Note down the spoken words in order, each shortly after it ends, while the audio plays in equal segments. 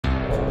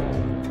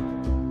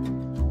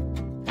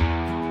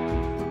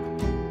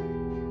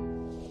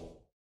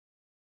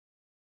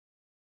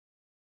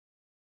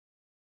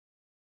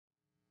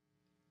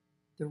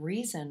The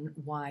reason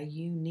why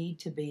you need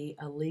to be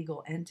a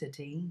legal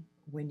entity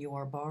when you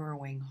are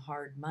borrowing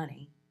hard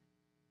money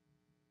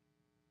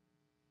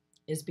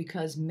is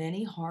because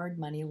many hard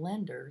money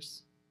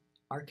lenders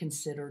are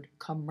considered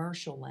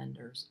commercial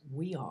lenders.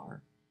 We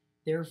are.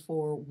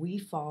 Therefore, we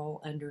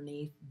fall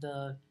underneath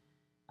the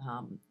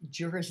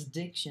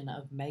jurisdiction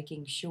of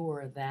making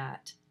sure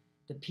that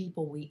the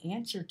people we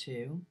answer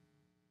to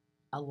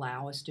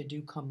allow us to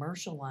do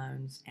commercial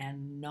loans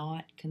and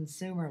not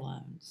consumer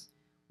loans.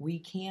 We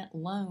can't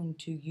loan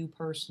to you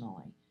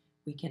personally.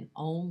 We can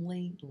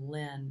only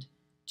lend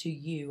to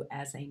you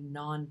as a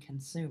non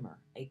consumer,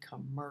 a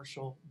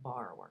commercial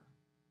borrower.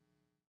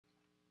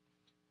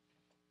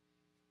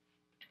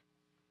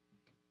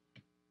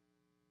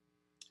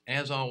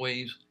 As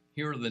always,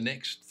 here are the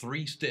next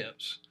 3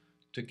 steps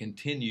to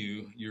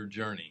continue your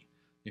journey.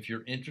 If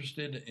you're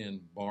interested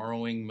in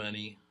borrowing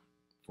money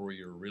for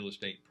your real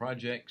estate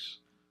projects,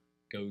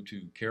 go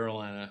to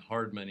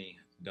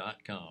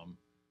carolinahardmoney.com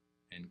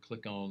and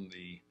click on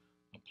the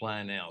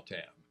Apply Now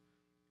tab.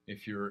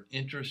 If you're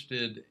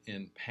interested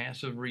in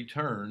passive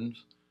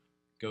returns,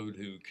 go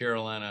to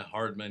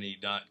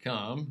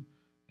carolinahardmoney.com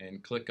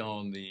and click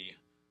on the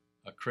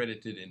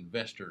Accredited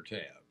Investor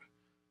tab.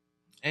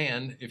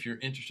 And if you're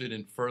interested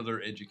in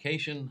further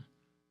education,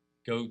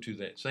 go to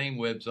that same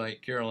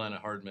website,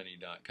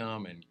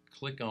 carolinahardmoney.com, and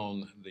click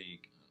on the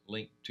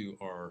link to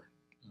our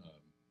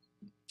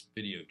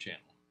video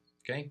channel.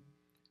 Okay?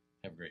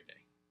 Have a great day.